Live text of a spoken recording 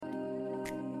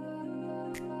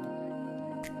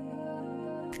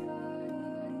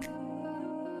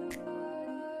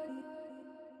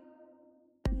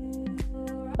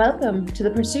Welcome to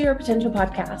the Pursue Your Potential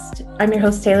podcast. I'm your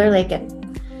host, Taylor Lakin.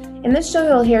 In this show,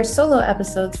 you'll hear solo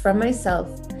episodes from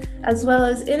myself, as well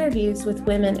as interviews with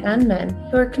women and men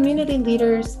who are community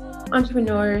leaders,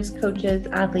 entrepreneurs, coaches,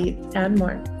 athletes, and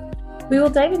more. We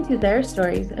will dive into their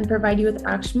stories and provide you with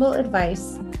actionable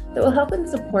advice that will help and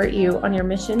support you on your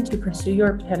mission to pursue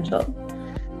your potential.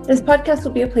 This podcast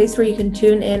will be a place where you can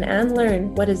tune in and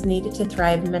learn what is needed to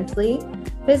thrive mentally,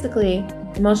 physically,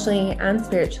 emotionally, and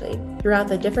spiritually throughout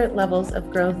the different levels of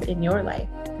growth in your life.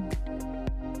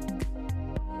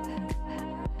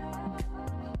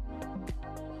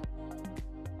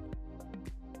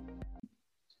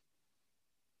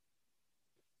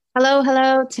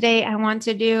 Hello. Today I want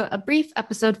to do a brief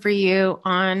episode for you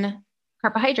on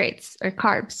carbohydrates or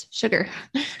carbs, sugar.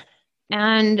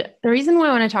 And the reason why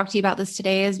I want to talk to you about this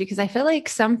today is because I feel like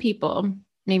some people,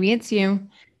 maybe it's you,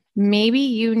 maybe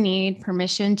you need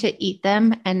permission to eat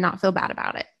them and not feel bad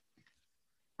about it.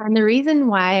 And the reason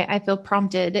why I feel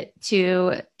prompted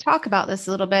to talk about this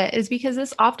a little bit is because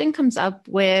this often comes up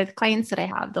with clients that I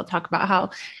have. They'll talk about how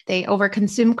they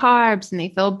overconsume carbs and they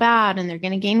feel bad and they're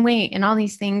going to gain weight and all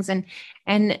these things.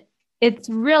 And it's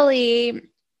really,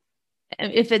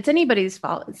 if it's anybody's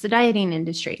fault, it's the dieting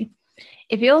industry.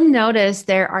 If you'll notice,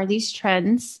 there are these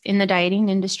trends in the dieting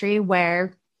industry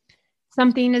where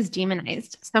something is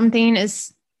demonized.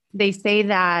 They say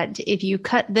that if you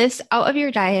cut this out of your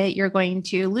diet, you're going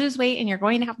to lose weight and you're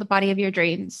going to have the body of your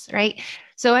dreams, right?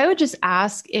 So I would just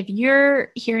ask, if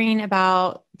you're hearing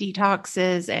about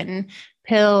detoxes and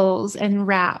pills and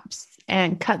wraps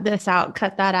and cut this out,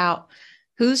 cut that out,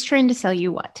 who's trying to sell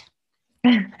you what?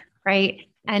 Right?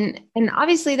 And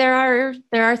obviously there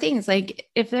are things like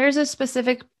if there's a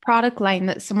specific product line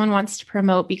that someone wants to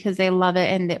promote because they love it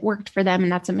and it worked for them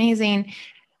and that's amazing,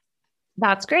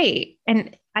 that's great.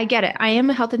 And I get it. I am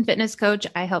a health and fitness coach.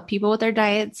 I help people with their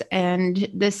diets. And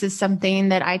this is something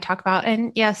that I talk about.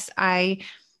 And yes, I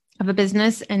have a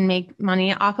business and make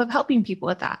money off of helping people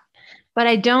with that. But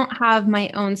I don't have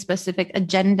my own specific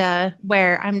agenda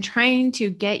where I'm trying to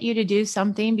get you to do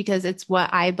something because it's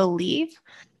what I believe.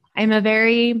 I'm a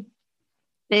very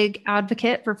big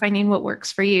advocate for finding what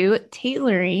works for you,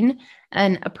 tailoring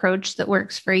an approach that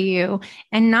works for you,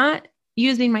 and not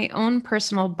using my own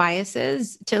personal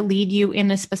biases to lead you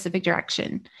in a specific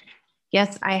direction.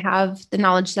 Yes, I have the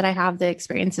knowledge that I have, the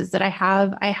experiences that I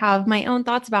have. I have my own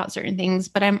thoughts about certain things,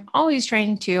 but I'm always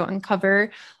trying to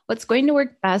uncover what's going to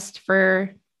work best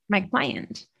for my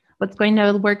client, what's going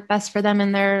to work best for them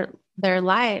in their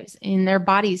lives, in their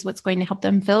bodies, what's going to help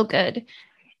them feel good.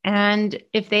 And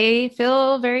if they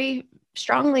feel very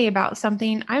strongly about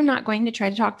something, I'm not going to try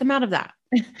to talk them out of that.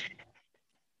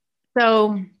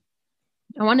 So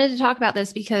I wanted to talk about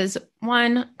this because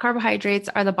one, carbohydrates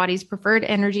are the body's preferred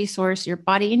energy source. Your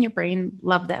body and your brain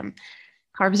love them.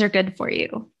 Carbs are good for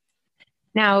you.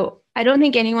 Now, I don't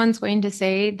think anyone's going to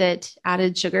say that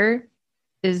added sugar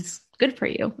is good for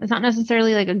you. It's not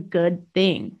necessarily like a good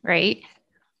thing, right?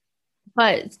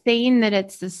 But saying that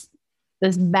it's this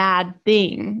bad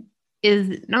thing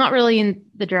is not really in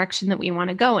the direction that we want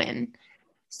to go in.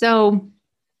 So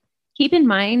keep in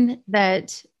mind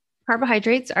that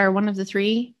carbohydrates are one of the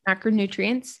three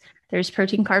macronutrients. There's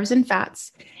protein, carbs, and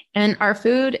fats, and our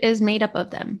food is made up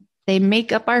of them. They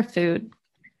make up our food,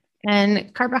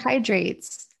 and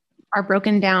carbohydrates are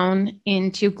broken down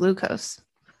into glucose.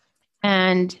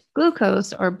 And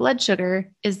glucose, or blood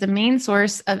sugar, is the main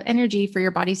source of energy for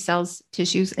your body's cells,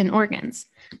 tissues, and organs.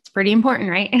 It's pretty important,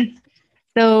 right?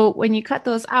 So when you cut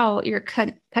those out, you're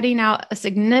cutting out a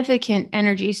significant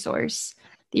energy source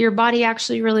that your body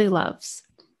actually really loves.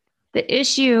 The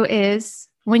issue is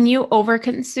when you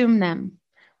overconsume them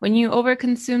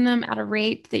at a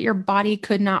rate that your body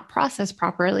could not process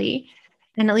properly,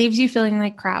 and it leaves you feeling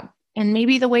like crap. And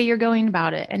maybe the way you're going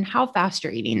about it and how fast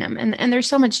you're eating them. And there's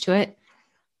so much to it.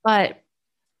 But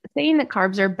saying that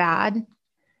carbs are bad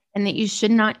and that you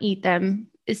should not eat them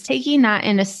is taking that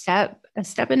in a step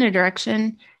in a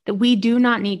direction that we do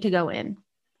not need to go in.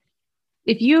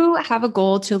 If you have a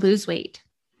goal to lose weight,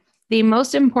 the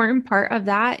most important part of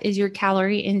that is your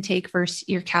calorie intake versus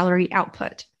your calorie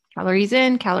output. Calories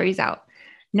in, calories out.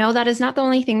 No, that is not the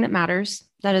only thing that matters.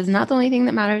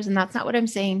 And that's not what I'm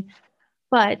saying.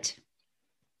 But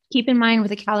keep in mind,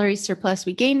 with a calorie surplus,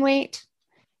 we gain weight.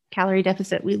 Calorie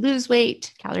deficit, we lose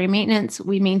weight. Calorie maintenance,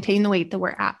 we maintain the weight that we're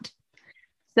at.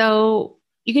 So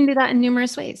you can do that in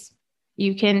numerous ways.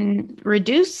 You can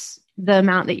reduce the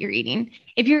amount that you're eating.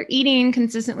 If you're eating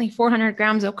consistently 400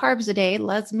 grams of carbs a day,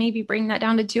 let's maybe bring that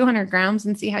down to 200 grams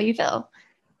and see how you feel.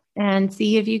 And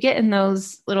see if you get in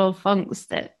those little funks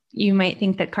that you might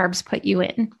think that carbs put you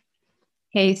in.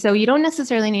 Okay, so you don't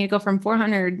necessarily need to go from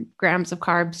 400 grams of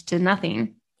carbs to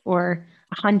nothing or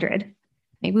 100.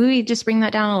 Maybe we just bring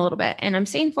that down a little bit. And I'm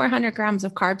saying 400 grams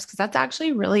of carbs because that's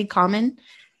actually really common.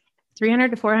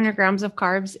 300 to 400 grams of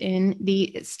carbs in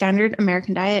the standard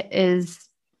American diet is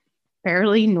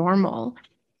fairly normal.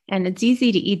 And it's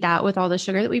easy to eat that with all the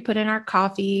sugar that we put in our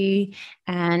coffee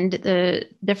and the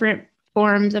different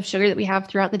forms of sugar that we have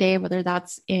throughout the day, whether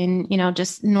that's in,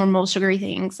 just normal sugary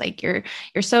things like your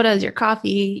sodas, your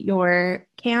coffee, your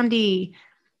candy,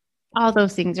 all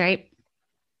those things, right?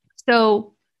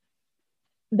 So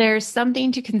there's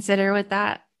something to consider with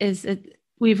that is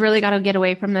we've really got to get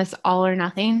away from this all or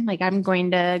nothing. Like I'm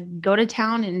going to go to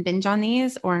town and binge on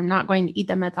these, or I'm not going to eat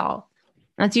them at all.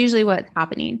 That's usually what's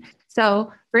happening.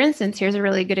 So, for instance, here's a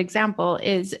really good example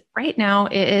is right now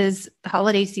it is the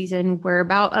holiday season. We're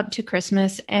about up to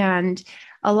Christmas. And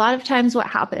a lot of times what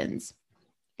happens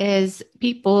is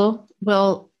people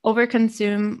will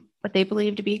overconsume what they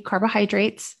believe to be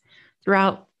carbohydrates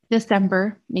throughout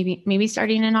December, maybe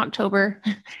starting in October,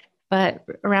 but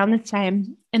around this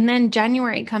time. And then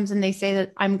January comes and they say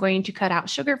that I'm going to cut out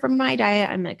sugar from my diet.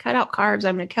 I'm going to cut out carbs.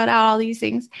 I'm going to cut out all these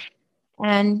things.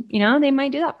 And, they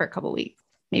might do that for a couple of weeks.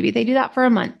 Maybe they do that for a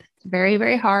month. It's very,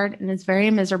 very hard and it's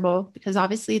very miserable because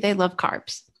obviously they love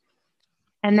carbs.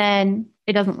 And then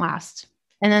it doesn't last.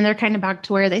 And then they're kind of back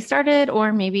to where they started,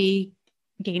 or maybe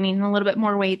gaining a little bit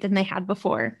more weight than they had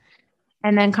before.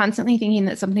 And then constantly thinking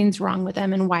that something's wrong with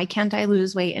them and why can't I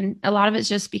lose weight? And a lot of it's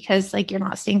just because like you're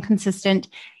not staying consistent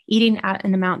eating at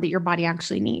an amount that your body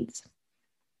actually needs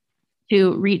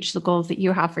to reach the goals that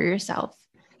you have for yourself.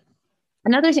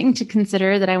 Another thing to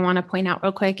consider that I want to point out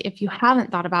real quick, if you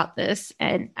haven't thought about this,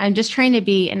 and I'm just trying to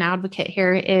be an advocate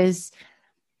here, is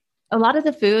a lot of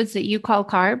the foods that you call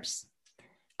carbs,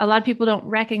 a lot of people don't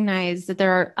recognize that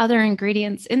there are other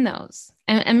ingredients in those.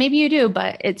 And maybe you do,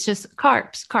 but it's just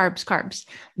carbs, carbs, carbs.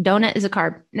 Donut is a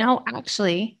carb. No,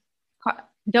 actually,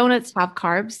 donuts have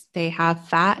carbs. They have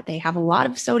fat. They have a lot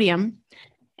of sodium.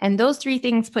 And those three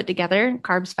things put together,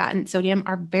 carbs, fat, and sodium,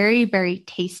 are very, very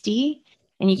tasty.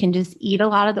 And you can just eat a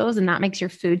lot of those and that makes your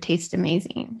food taste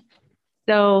amazing.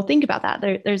 So think about that.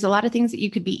 There's a lot of things that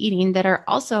you could be eating that are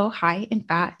also high in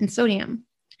fat and sodium.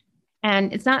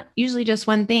 And it's not usually just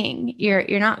one thing.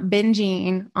 You're not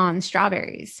binging on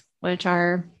strawberries, which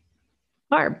are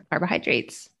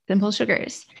carbohydrates, simple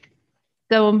sugars.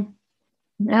 So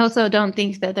I also don't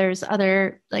think that there's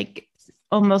other like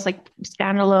almost like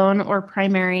standalone or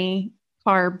primary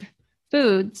carb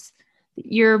foods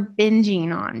you're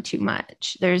binging on too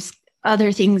much. There's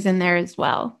other things in there as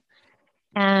well.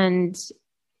 And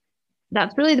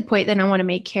that's really the point that I want to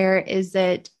make here is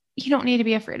that you don't need to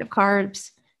be afraid of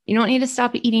carbs. You don't need to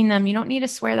stop eating them. You don't need to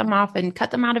swear them off and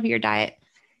cut them out of your diet.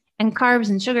 And carbs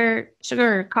and sugar,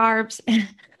 carbs.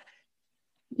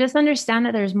 Just understand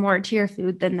that there's more to your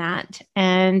food than that.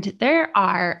 And there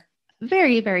are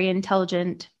very, very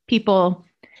intelligent people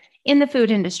in the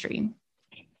food industry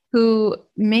who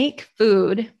make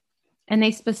food, and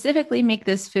they specifically make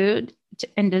this food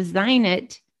and design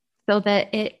it so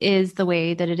that it is the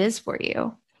way that it is for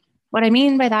you. What I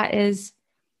mean by that is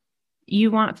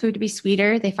you want food to be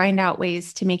sweeter. They find out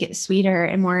ways to make it sweeter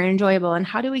and more enjoyable. And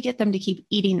how do we get them to keep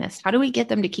eating this? How do we get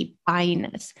them to keep buying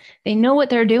this? They know what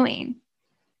they're doing.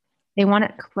 They want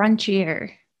it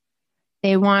crunchier.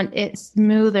 They want it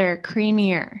smoother,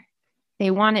 creamier. They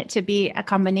want it to be a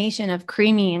combination of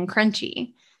creamy and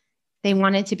crunchy. They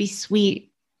want it to be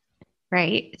sweet,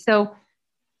 right? So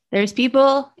there's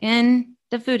people in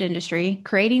the food industry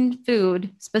creating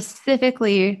food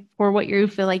specifically for what you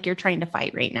feel like you're trying to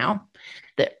fight right now.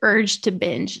 The urge to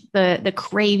binge, the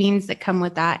cravings that come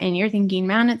with that. And you're thinking,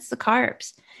 man, it's the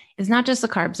carbs. It's not just the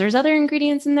carbs. There's other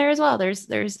ingredients in there as well.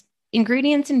 There's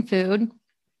ingredients in food.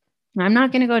 I'm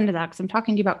not going to go into that because I'm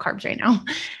talking to you about carbs right now.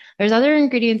 There's other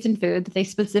ingredients in food that they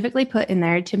specifically put in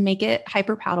there to make it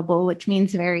hyper palatable, which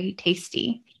means very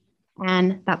tasty.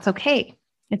 And that's okay.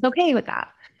 It's okay with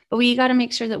that. But we got to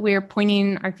make sure that we're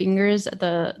pointing our fingers at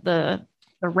the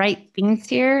right things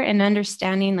here and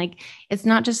understanding like it's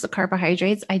not just the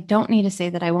carbohydrates. I don't need to say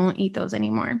that I won't eat those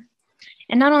anymore.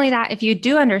 And not only that, if you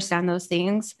do understand those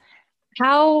things,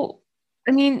 if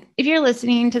you're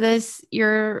listening to this,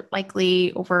 you're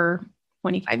likely over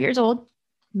 25 years old.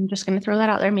 I'm just going to throw that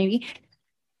out there. Maybe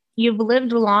you've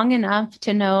lived long enough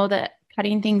to know that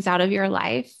cutting things out of your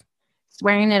life,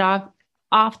 swearing it off,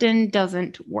 often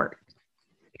doesn't work.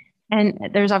 And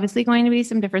there's obviously going to be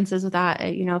some differences with that.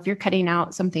 If you're cutting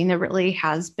out something that really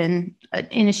has been an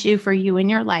issue for you in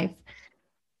your life,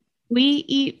 we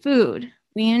eat food.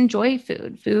 We enjoy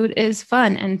food. Food is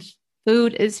fun and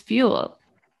food is fuel.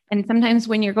 And sometimes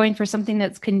when you're going for something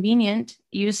that's convenient,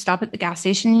 you stop at the gas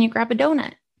station and you grab a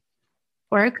donut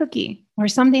or a cookie or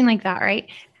something like that, right?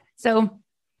 So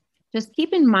just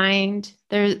keep in mind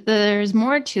there's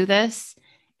more to this.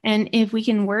 And if we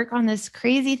can work on this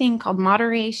crazy thing called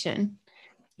moderation,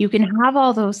 you can have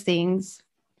all those things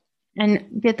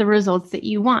and get the results that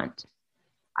you want.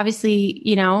 Obviously,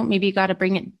 maybe you got to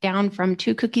bring it down from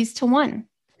 2 cookies to 1.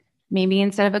 Maybe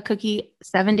instead of a cookie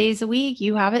 7 days a week,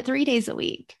 you have it 3 days a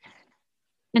week.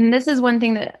 And this is one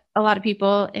thing that a lot of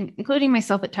people, including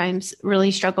myself at times,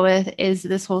 really struggle with is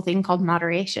this whole thing called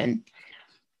moderation.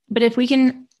 But if we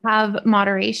can have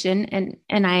moderation, and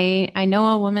I know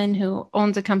a woman who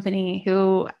owns a company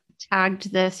who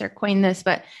tagged this or coined this,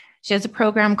 but she has a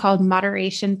program called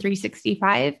Moderation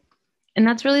 365. And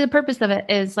that's really the purpose of it,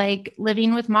 is like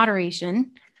living with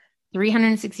moderation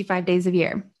 365 days of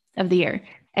the year.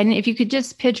 And if you could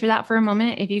just picture that for a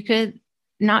moment, if you could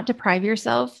not deprive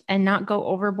yourself and not go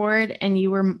overboard and you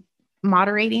were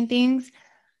moderating things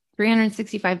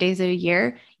 365 days a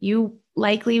year, you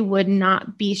likely would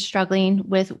not be struggling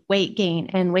with weight gain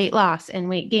and weight loss and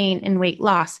weight gain and weight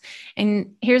loss.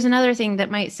 And here's another thing that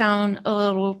might sound a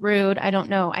little rude. I don't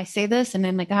know. I say this and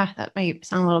I'm like, that might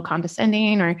sound a little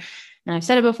condescending, and I've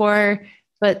said it before,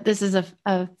 but this is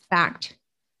a fact.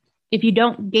 If you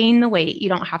don't gain the weight, you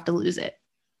don't have to lose it.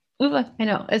 Ooh, I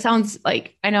know it sounds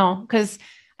like, I know, because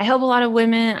I help a lot of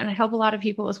women and I help a lot of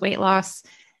people with weight loss.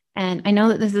 And I know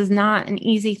that this is not an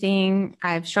easy thing.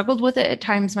 I've struggled with it at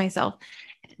times myself,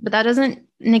 but that doesn't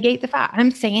negate the fact. I'm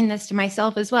saying this to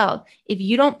myself as well. If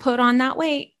you don't put on that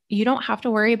weight, you don't have to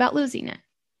worry about losing it.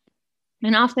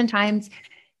 And oftentimes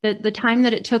the time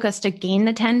that it took us to gain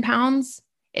the 10 pounds,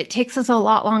 it takes us a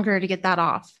lot longer to get that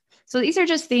off. So these are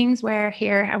just things where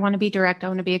here, I want to be direct. I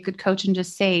want to be a good coach and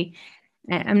just say,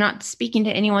 I'm not speaking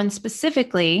to anyone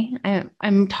specifically.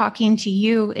 I'm talking to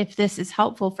you if this is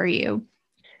helpful for you.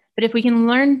 But if we can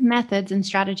learn methods and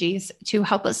strategies to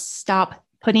help us stop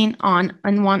putting on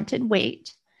unwanted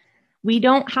weight, we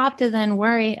don't have to then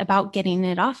worry about getting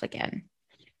it off again.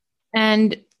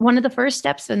 And one of the first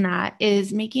steps in that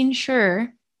is making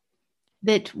sure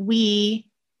that we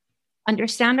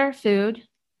understand our food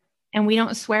and we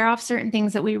don't swear off certain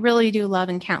things that we really do love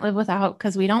and can't live without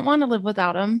because we don't want to live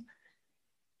without them.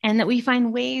 And that we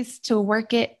find ways to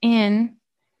work it in.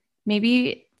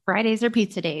 Maybe Fridays are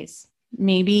pizza days.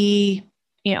 Maybe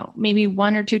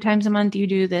 1 or 2 times a month you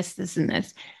do this, this, and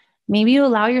this. Maybe you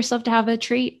allow yourself to have a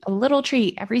little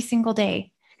treat every single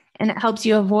day. And it helps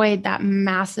you avoid that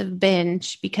massive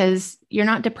binge because you're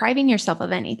not depriving yourself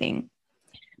of anything.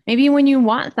 Maybe when you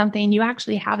want something, you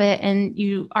actually have it and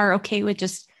you are okay with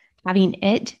just having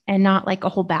it and not like a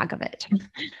whole bag of it.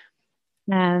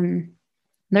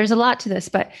 There's a lot to this,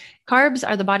 but carbs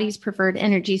are the body's preferred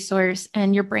energy source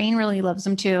and your brain really loves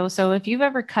them too. So if you've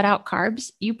ever cut out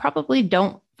carbs, you probably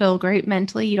don't feel great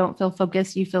mentally. You don't feel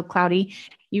focused. You feel cloudy.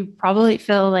 You probably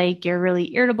feel like you're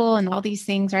really irritable and all these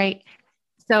things, right?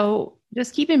 So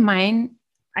just keep in mind,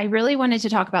 I really wanted to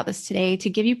talk about this today to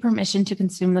give you permission to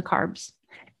consume the carbs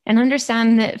and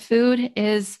understand that food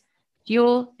is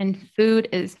fuel and food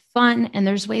is fun and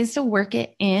there's ways to work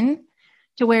it in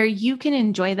to where you can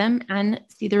enjoy them and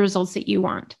see the results that you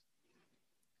want.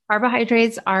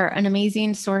 Carbohydrates are an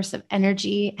amazing source of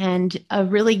energy, and a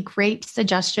really great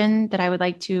suggestion that I would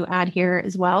like to add here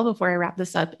as well before I wrap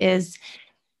this up is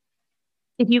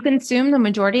if you consume the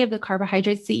majority of the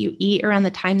carbohydrates that you eat around the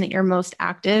time that you're most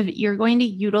active, you're going to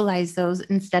utilize those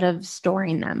instead of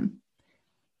storing them.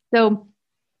 So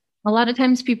a lot of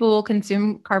times people will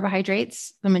consume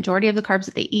carbohydrates, the majority of the carbs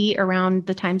that they eat around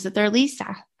the times that they're least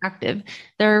active.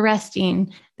 They're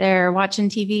resting, they're watching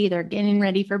TV, they're getting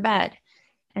ready for bed.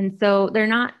 And so they're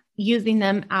not using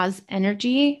them as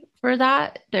energy for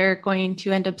that. They're going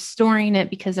to end up storing it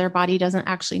because their body doesn't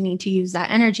actually need to use that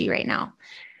energy right now.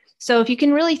 So if you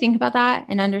can really think about that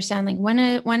and understand, like, when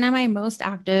am I most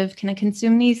active? Can I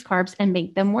consume these carbs and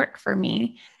make them work for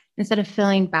me instead of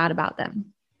feeling bad about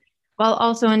them? While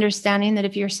also understanding that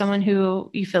if you're someone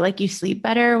who you feel like you sleep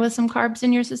better with some carbs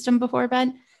in your system before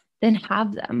bed, then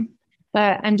have them.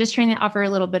 But I'm just trying to offer a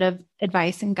little bit of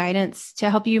advice and guidance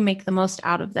to help you make the most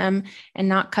out of them and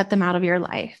not cut them out of your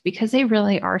life because they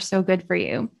really are so good for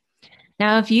you.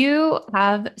 Now, if you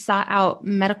have sought out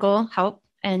medical help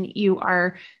and you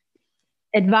are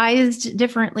advised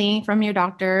differently from your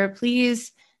doctor,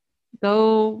 please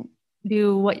go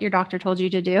do what your doctor told you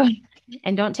to do.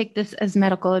 And don't take this as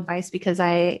medical advice because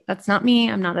that's not me.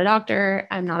 I'm not a doctor.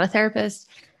 I'm not a therapist.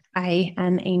 I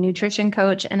am a nutrition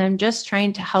coach, and I'm just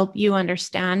trying to help you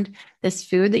understand this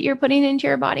food that you're putting into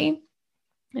your body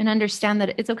and understand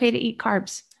that it's okay to eat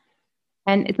carbs.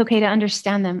 and it's okay to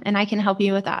understand them. And I can help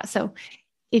you with that. So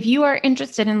if you are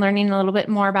interested in learning a little bit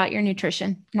more about your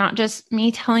nutrition, not just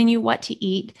me telling you what to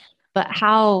eat, but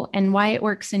how and why it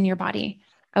works in your body,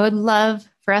 I would love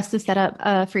for us to set up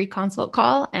a free consult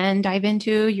call and dive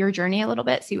into your journey a little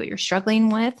bit, see what you're struggling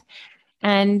with.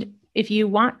 And if you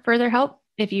want further help,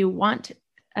 if you want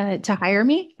to hire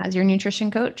me as your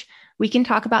nutrition coach, we can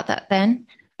talk about that then.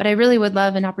 But I really would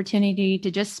love an opportunity to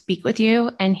just speak with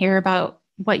you and hear about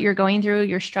what you're going through,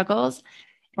 your struggles,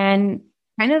 and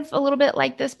kind of a little bit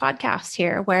like this podcast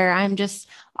here, where I'm just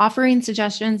offering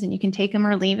suggestions and you can take them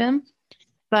or leave them.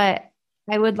 But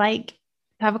I would like to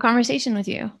have a conversation with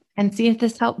you and see if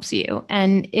this helps you.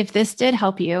 And if this did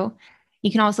help you,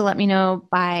 you can also let me know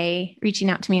by reaching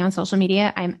out to me on social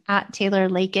media. I'm at Taylor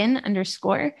Lakin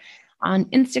 _ on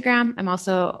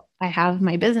Instagram. I have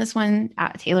my business one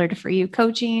at Tailored for You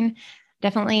Coaching.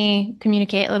 Definitely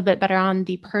communicate a little bit better on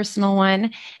the personal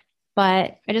one.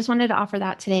 But I just wanted to offer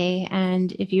that today.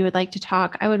 And if you would like to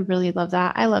talk, I would really love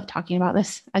that. I love talking about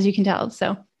this, as you can tell.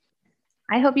 So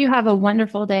I hope you have a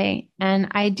wonderful day. And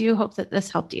I do hope that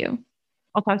this helped you.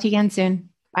 I'll talk to you again soon.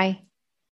 Bye.